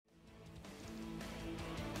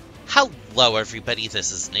Hello everybody,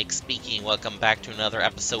 this is Nick speaking. Welcome back to another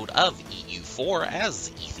episode of EU4 as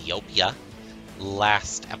Ethiopia.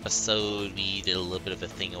 Last episode we did a little bit of a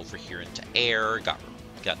thing over here into air, got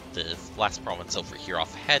the last province over here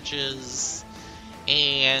off hedges,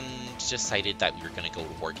 and decided that we were going to go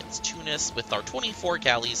to war against Tunis with our 24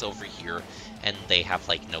 galleys over here, and they have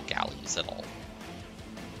like no galleys at all.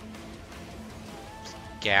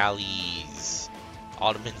 Galleys.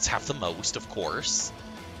 Ottomans have the most, of course.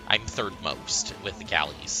 I'm third most with the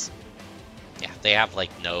galleys. Yeah, they have like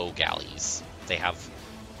no galleys. They have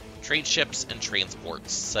trade ships and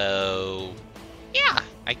transports. So yeah,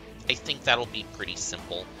 I think that'll be pretty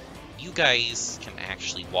simple. You guys can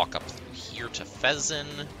actually walk up through here to Fezzan.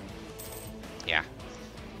 Yeah,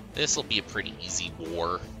 this will be a pretty easy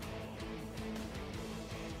war.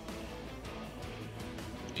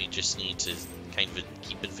 We just need to kind of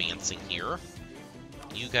keep advancing here.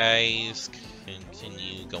 You guys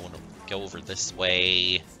continue go over this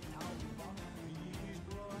way.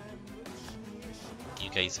 You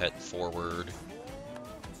guys head forward.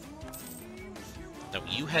 No,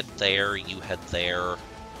 you head there, you head there.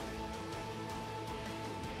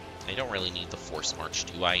 I don't really need the force march,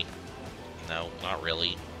 do I? No, not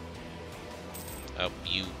really. Oh,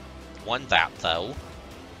 you won that, though.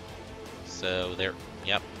 So there,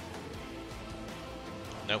 yep.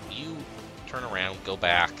 Nope, you turn around, go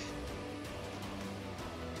back.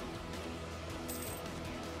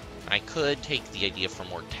 I could take the idea for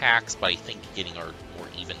more tax, but I think getting our more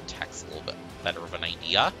even tax is a little bit better of an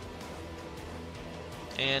idea.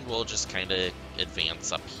 And we'll just kind of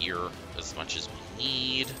advance up here as much as we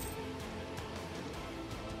need.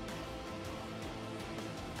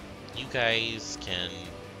 You guys can...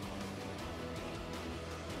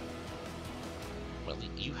 Well,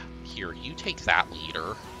 you take that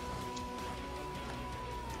leader.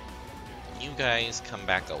 You guys come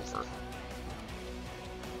back over.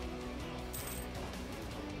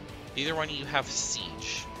 Either one of you have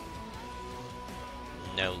siege.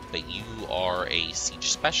 No, but you are a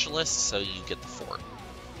siege specialist, so you get the fort.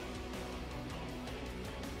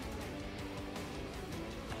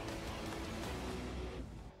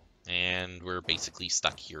 And we're basically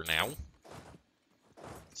stuck here now.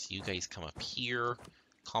 So you guys come up here.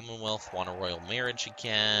 Commonwealth want a royal marriage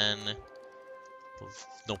again.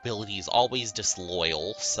 Nobility is always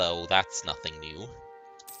disloyal, so that's nothing new.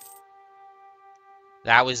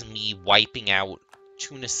 That was me wiping out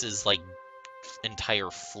Tunis's, like, entire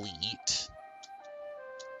fleet.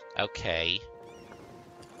 Okay.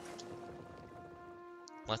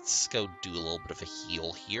 Let's go do a little bit of a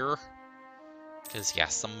heal here. Because, yeah,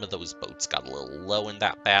 some of those boats got a little low in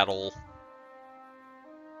that battle.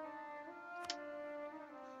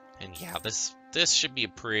 And, yeah, this should be a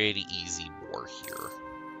pretty easy war here.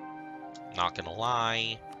 Not gonna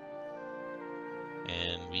lie.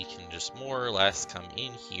 And we can just more or less come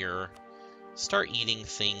in here, start eating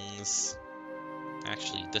things.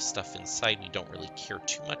 Actually, this stuff inside we don't really care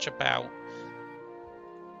too much about.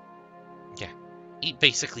 Yeah, eat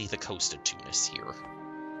basically the coast of Tunis here.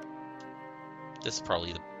 This is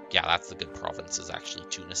probably the... Yeah, that's the good province, is actually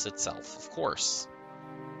Tunis itself, of course.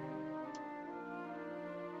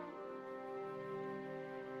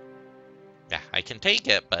 Yeah, I can take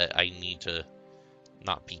it, but I need to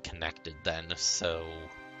not be connected then, so...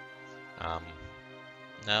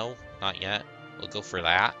 no, not yet. We'll go for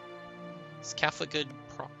that. Is Kaf a good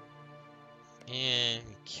And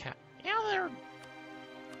yeah,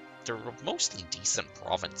 they're mostly decent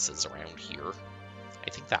provinces around here. I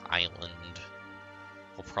think that island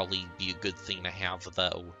will probably be a good thing to have,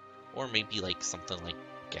 though. Or maybe like something like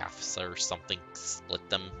Gafsa or something, split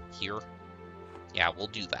them here. Yeah, we'll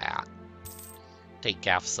do that. Take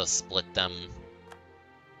Gafsa, split them.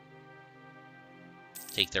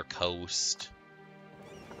 Take their coast.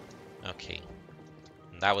 Okay.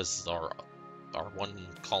 And that was our one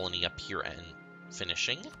colony up here and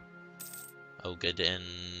finishing. Ogaden,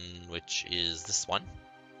 which is this one.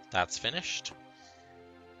 That's finished.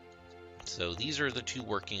 So these are the two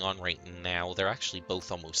working on right now. They're actually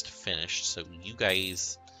both almost finished. So you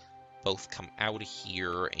guys both come out of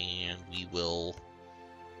here and we will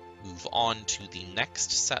move on to the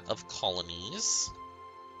next set of colonies.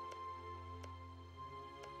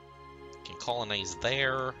 Can colonize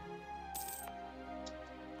there.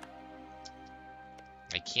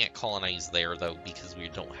 I can't colonize there, though, because we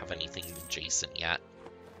don't have anything adjacent yet.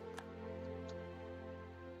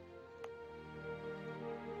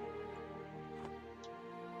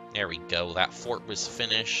 There we go. That fort was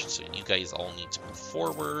finished, so you guys all need to move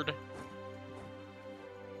forward.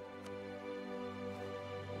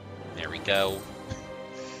 There we go.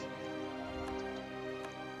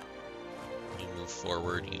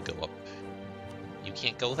 forward, you go up. You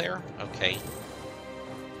can't go there? Okay.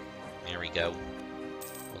 There we go.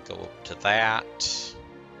 We'll go up to that.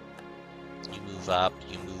 You move up,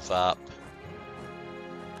 you move up.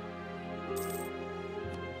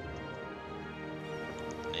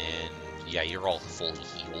 And yeah, you're all fully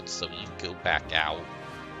healed, so you go back out.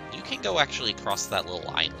 You can go actually across that little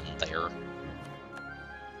island there.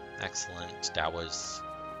 Excellent. That was...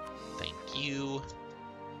 Thank you.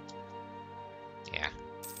 Yeah.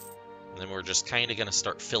 And then we're just kind of going to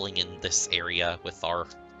start filling in this area with our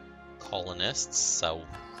colonists, so...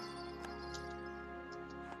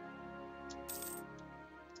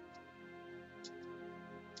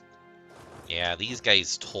 Yeah, these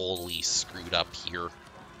guys totally screwed up here.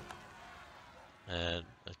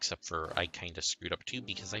 Except for I kind of screwed up too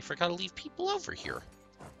because I forgot to leave people over here.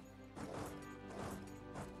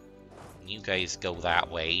 You guys go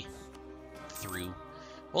that way through.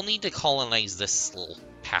 We'll need to colonize this little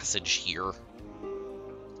passage here.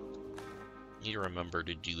 Need to remember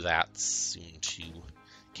to do that soon too.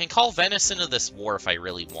 Can call Venice into this war if I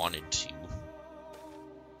really wanted to.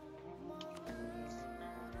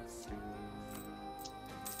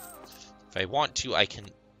 If I want to, I can...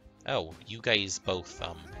 Oh, you guys both,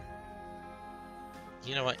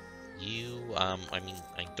 You know what? You, I mean,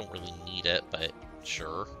 I don't really need it, but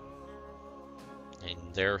sure. And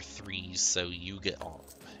they're 3s, so you get up.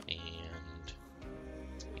 And...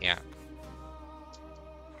 yeah.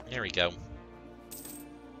 There we go.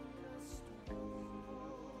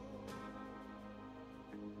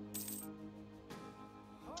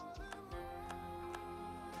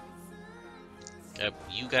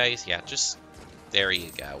 You guys, yeah, just... There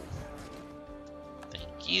you go.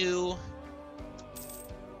 Thank you.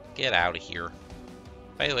 Get out of here.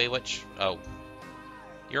 By the way, which... Oh.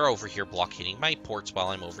 You're over here blockading my ports while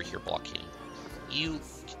I'm over here blockading. You...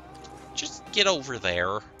 Just get over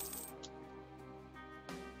there.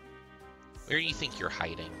 Where do you think you're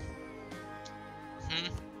hiding?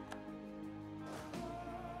 Hmm?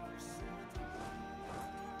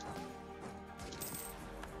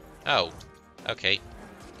 Oh. Okay.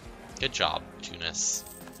 Good job, Tunis.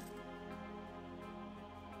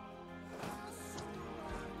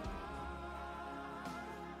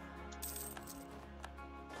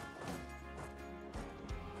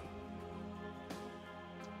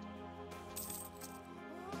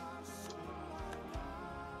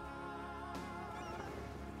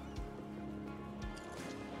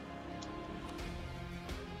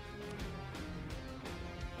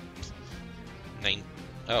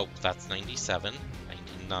 Oh, that's 97.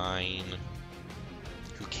 99.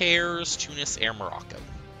 Who cares? Tunis, Air, Morocco.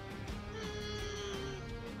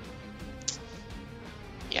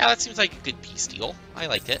 Yeah, that seems like a good peace deal. I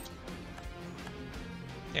like it.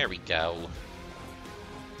 There we go.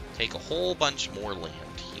 Take a whole bunch more land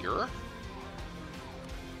here.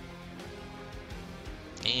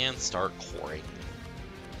 And start coring.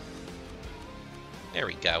 There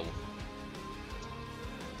we go.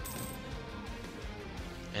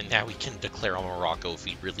 And now we can declare on Morocco if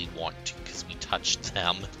we really want to, because we touched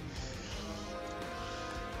them.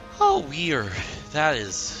 Oh, weird. That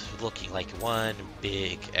is looking like one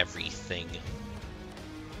big everything.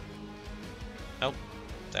 Oh,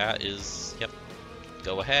 that is... Yep.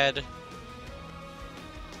 Go ahead.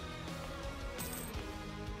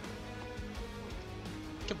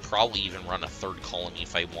 I could probably even run a third colony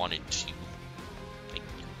if I wanted to. Like,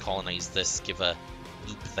 colonize this, give a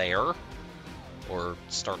loop there. Or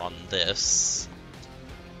start on this.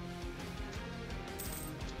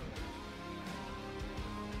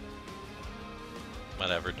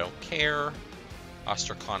 Whatever, don't care.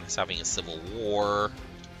 Astrakhan is having a civil war.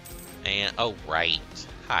 And, oh, right.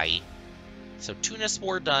 Hi. So, Tunis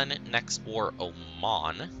war done. Next war,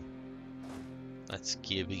 Oman. Let's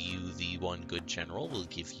give you the one good general. We'll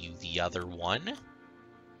give you the other one.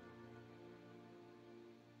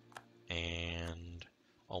 And...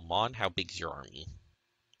 Oman, how big's your army?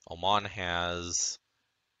 Oman has...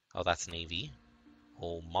 Oh, that's Navy.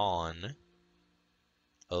 Oman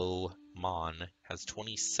has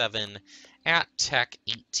 27 at Tech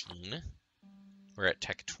 18. We're at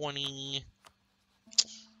Tech 20.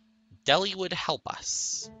 Delhi would help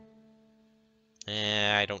us.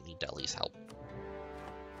 I don't need Delhi's help.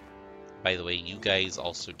 By the way, you guys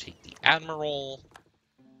also take the Admiral.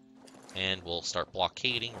 And we'll start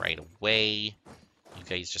blockading right away. You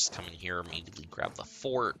guys just come in here, immediately grab the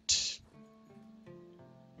fort.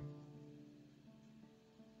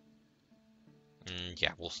 And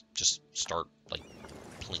yeah, we'll just start, like,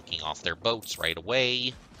 plinking off their boats right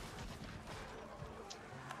away.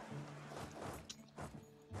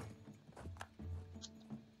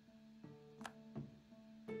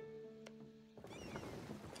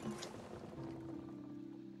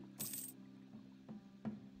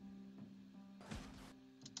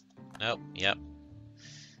 Oh, yep.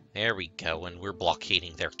 There we go, and we're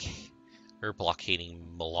blockading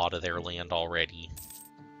a lot of their land already.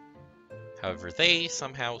 However, they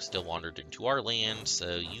somehow still wandered into our land,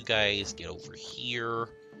 so you guys get over here.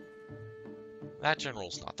 That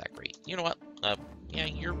general's not that great. You know what? Yeah,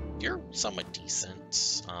 you're somewhat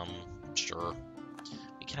decent. Sure.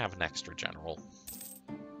 We can have an extra general.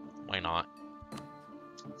 Why not?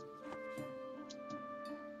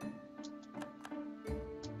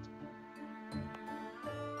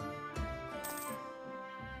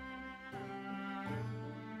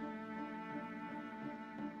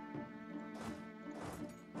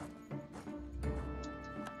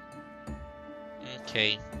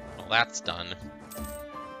 Okay, well that's done.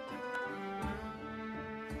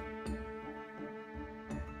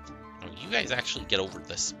 Oh, you guys actually get over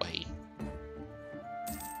this way.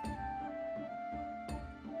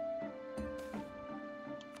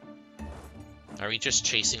 Are we just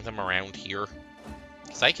chasing them around here?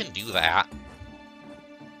 Because I can do that.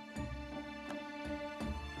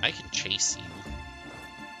 I can chase you.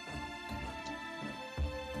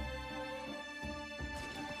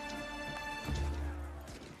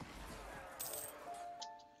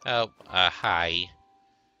 Oh, hi.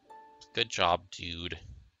 Good job, dude.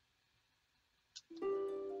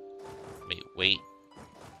 Wait.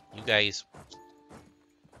 You guys...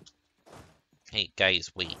 Hey,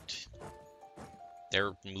 guys, wait.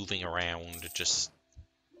 They're moving around, just...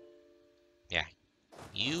 Yeah.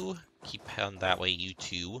 You keep heading that way, you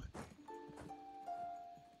two.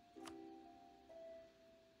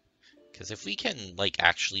 Because if we can, like,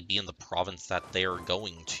 actually be in the province that they're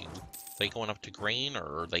going to, are they going up to Grain,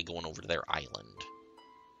 or are they going over to their island?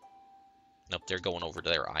 Nope, they're going over to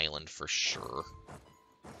their island for sure.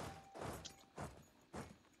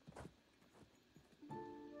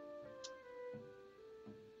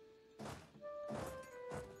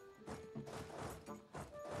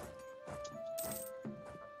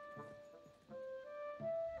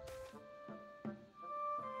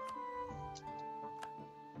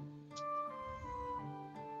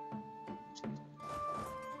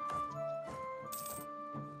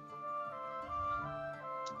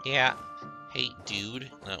 Yeah. Hey,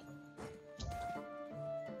 dude. No.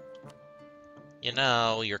 You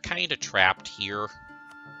know, you're kind of trapped here.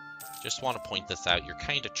 Just want to point this out. You're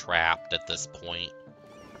kind of trapped at this point.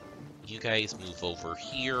 You guys move over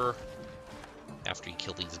here after you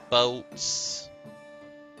kill these boats.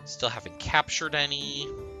 Still haven't captured any.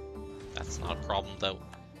 That's not a problem, though.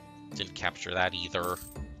 Didn't capture that either.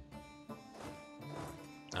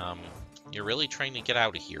 You're really trying to get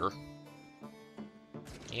out of here.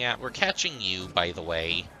 Yeah, we're catching you, by the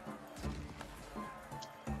way.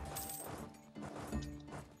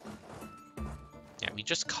 Yeah, we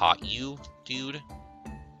just caught you, dude.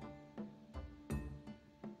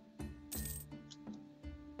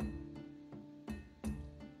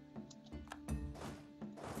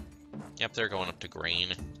 Yep, they're going up to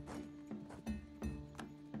Grain.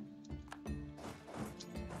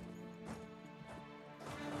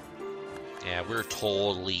 Yeah, we're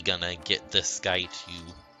totally gonna get this guy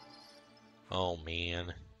too. Oh,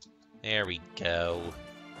 man. There we go.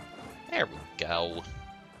 There we go.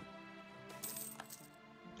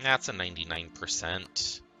 That's a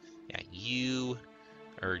 99%. Yeah, you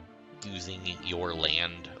are using your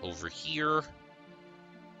land over here.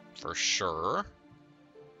 For sure.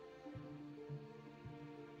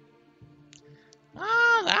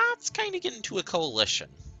 That's kind of getting to a coalition.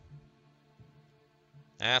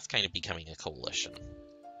 That's kind of becoming a coalition.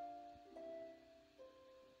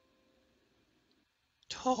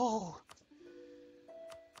 Oh!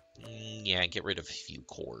 Yeah, get rid of a few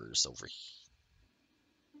cores over here.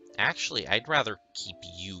 Actually, I'd rather keep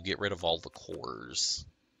you, get rid of all the cores.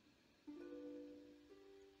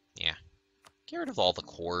 Yeah, get rid of all the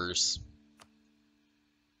cores.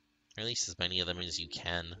 Or at least as many of them as you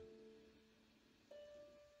can.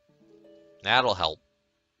 That'll help.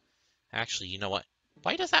 Actually, you know what?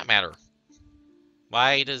 Why does that matter?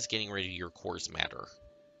 Why does getting rid of your cores matter?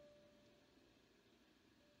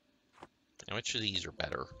 And which of these are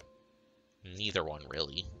better? Neither one,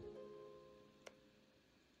 really.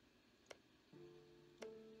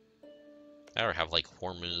 I would have, like,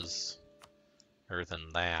 Hormuz other than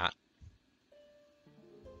that.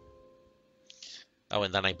 Oh,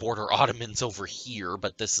 and then I border Ottomans over here,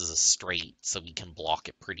 but this is a strait, so we can block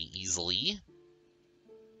it pretty easily.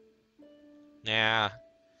 Nah,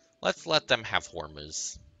 let's let them have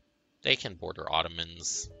Hormuz. They can border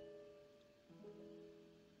Ottomans.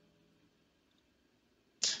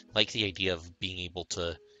 Like the idea of being able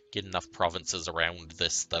to get enough provinces around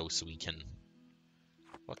this, though, so we can...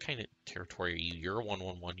 What kind of territory are you? You're a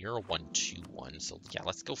 111, you're a 121, so yeah,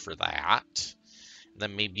 let's go for that.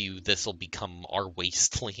 Then maybe this will become our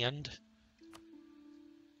wasteland.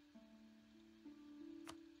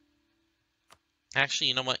 Actually,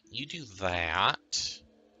 you know what? You do that.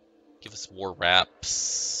 Give us war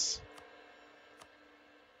reps.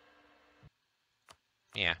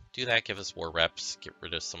 Yeah, do that, give us war reps, get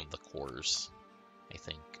rid of some of the cores, I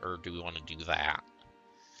think. Or do we want to do that?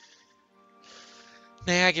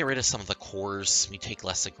 Nah, get rid of some of the cores. We take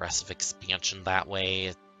less aggressive expansion that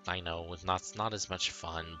way. I know, it's not as much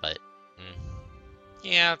fun, but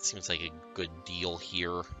yeah, it seems like a good deal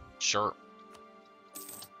here. Sure.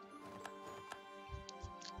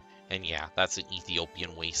 And yeah, that's an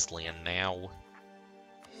Ethiopian wasteland now.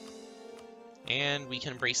 And we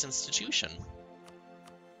can embrace institution.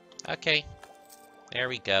 Okay, there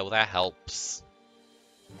we go, that helps.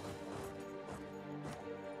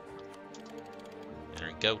 There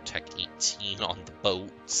we go, Tech 18 on the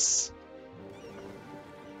boats.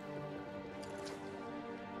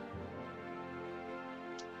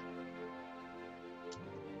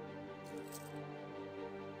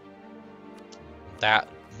 That,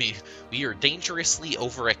 we are dangerously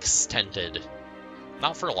overextended.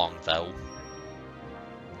 Not for long, though.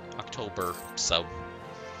 October, so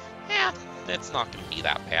yeah, it's not going to be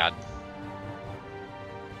that bad.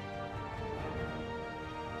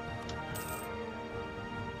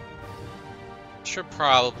 Should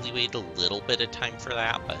probably wait a little bit of time for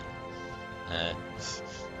that, but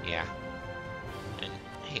yeah. And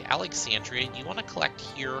hey, Alexandria, you want to collect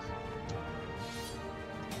here?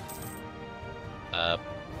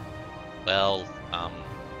 Well,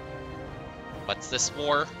 what's this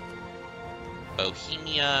war?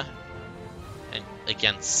 Bohemia and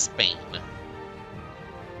against Spain.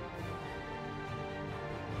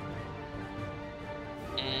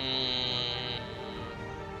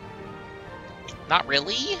 Not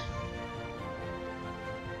really?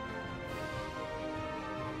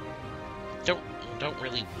 Don't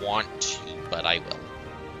really want to, but I will.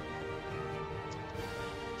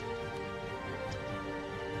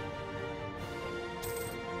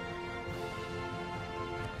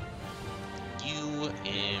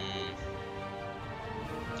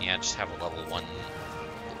 Yeah, just have a level 1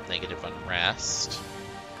 negative unrest.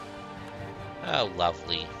 Oh,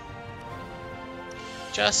 lovely.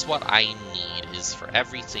 Just what I need is for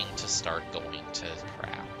everything to start going to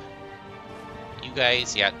crap. You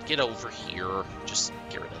guys, yeah, get over here. Just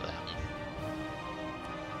get rid of them.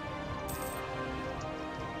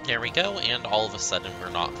 There we go, and all of a sudden we're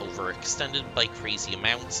not overextended by crazy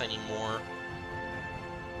amounts anymore.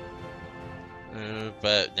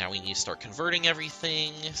 But now we need to start converting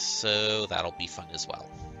everything, so that'll be fun as well.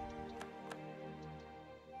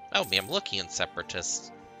 Oh, Mamlukian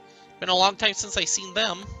Separatists. Been a long time since I've seen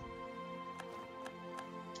them.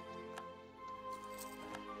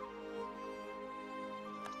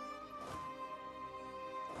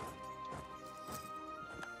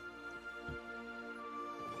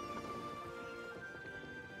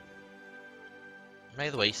 By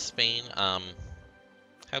the way, Spain, how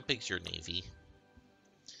big's your navy?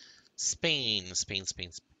 Spain.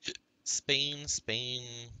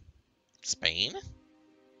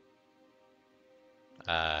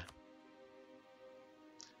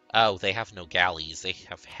 Oh, they have no galleys. They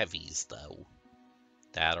have heavies, though,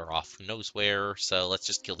 that are off who knows where. So let's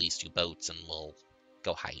just kill these 2 boats and we'll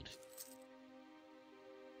go hide.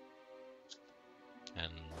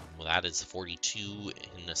 And that is 42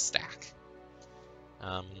 in the stack.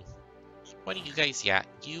 Why don't you guys, yeah,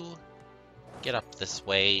 you get up this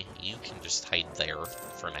way. You can just hide there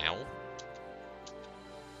for now.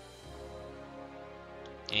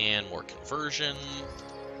 And more conversion.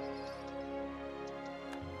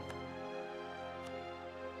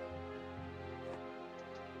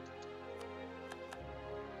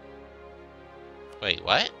 Wait,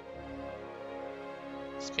 what?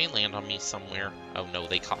 Spain land on me somewhere? Oh no,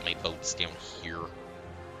 they caught my boats down here.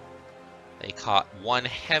 They caught 1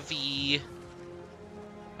 heavy.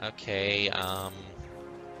 Okay,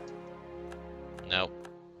 nope.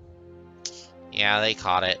 Yeah, they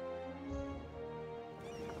caught it.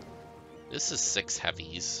 This is 6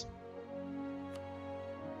 heavies.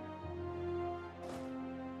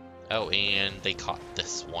 Oh, and they caught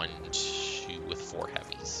this one too with 4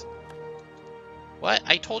 heavies. What?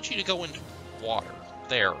 I told you to go into water.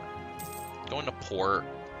 There. Go into port.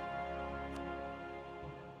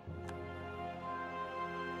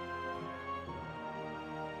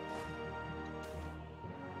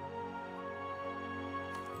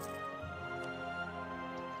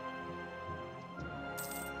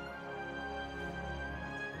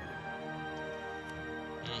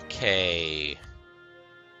 Okay.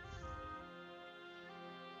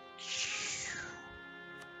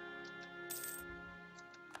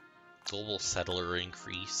 Global settler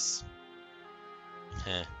increase.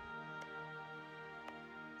 Heh.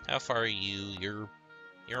 How far are you?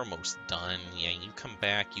 You're almost done. Yeah, you come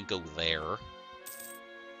back, you go there.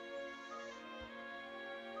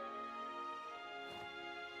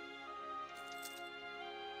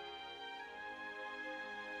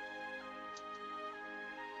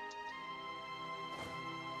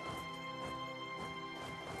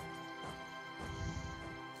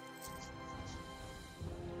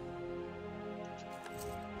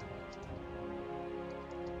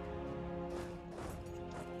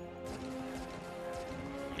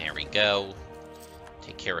 There we go.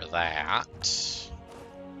 Take care of that.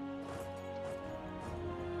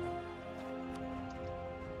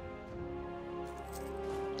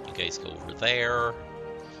 You guys go over there.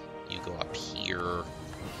 You go up here.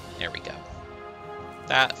 There we go.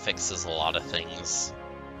 That fixes a lot of things.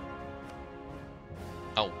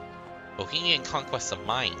 Oh, Bohemian Conquest of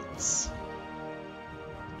Mines.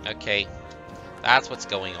 Okay, that's what's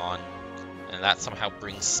going on. And that somehow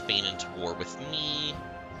brings Spain into war with me,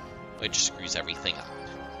 which screws everything up.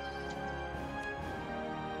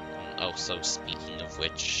 Oh, so speaking of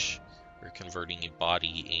which, we're converting a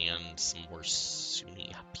body and some more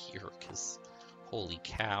Sunni up here, because holy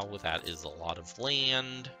cow, that is a lot of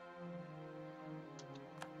land.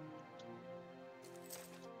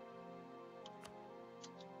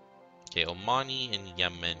 Okay, Omani and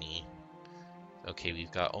Yemeni. Okay,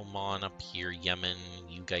 we've got Oman up here, Yemen,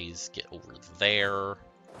 you guys get over there.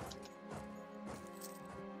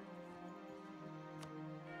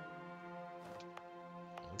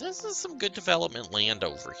 This is some good development land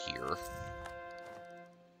over here.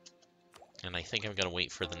 And I think I'm going to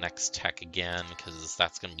wait for the next tech again, because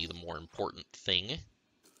that's going to be the more important thing.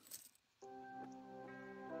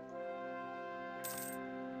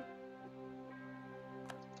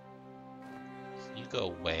 You go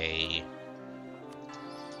away.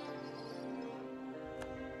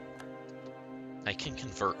 I can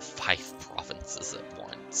convert 5 provinces at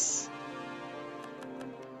once.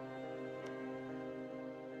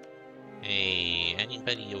 Hey,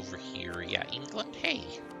 anybody over here? Yeah, England? Hey.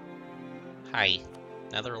 Hi.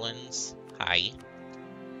 Netherlands? Hi.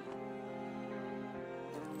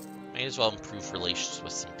 Might as well improve relations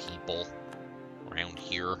with some people around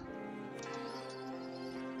here.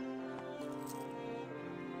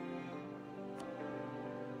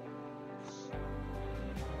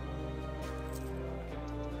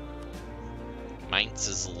 Mainz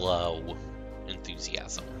is low.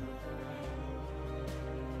 Enthusiasm.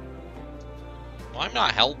 Well, I'm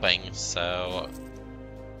not helping, so...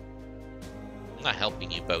 I'm not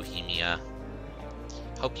helping you, Bohemia.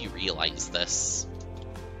 Hope you realize this.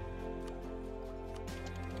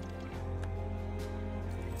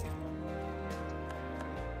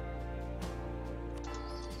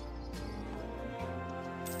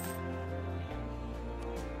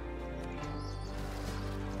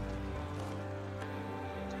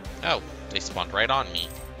 Oh, they spawned right on me.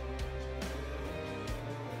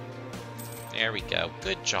 There we go.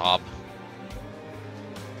 Good job.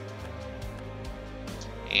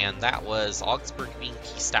 And that was Augsburg being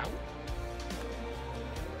pieced out.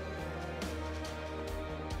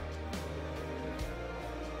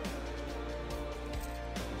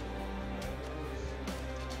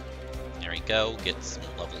 There we go. Get some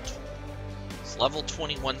level... It's level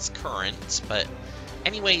 21's current, but...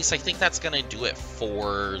 Anyways, I think that's going to do it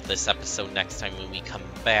for this episode. Next time when we come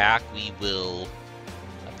back, we will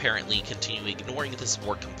apparently continue ignoring this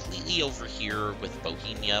war completely over here with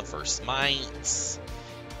Bohemia versus Mainz,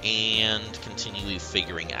 and continue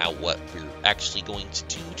figuring out what we're actually going to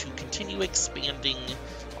do to continue expanding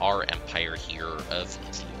our empire here of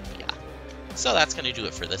Ethiopia. So that's going to do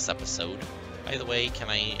it for this episode. By the way, can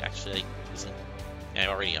I actually... I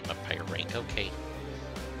already am empire rank. Okay.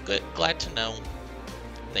 Good. Glad to know.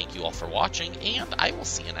 Thank you all for watching, and I will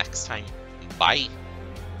see you next time. Bye!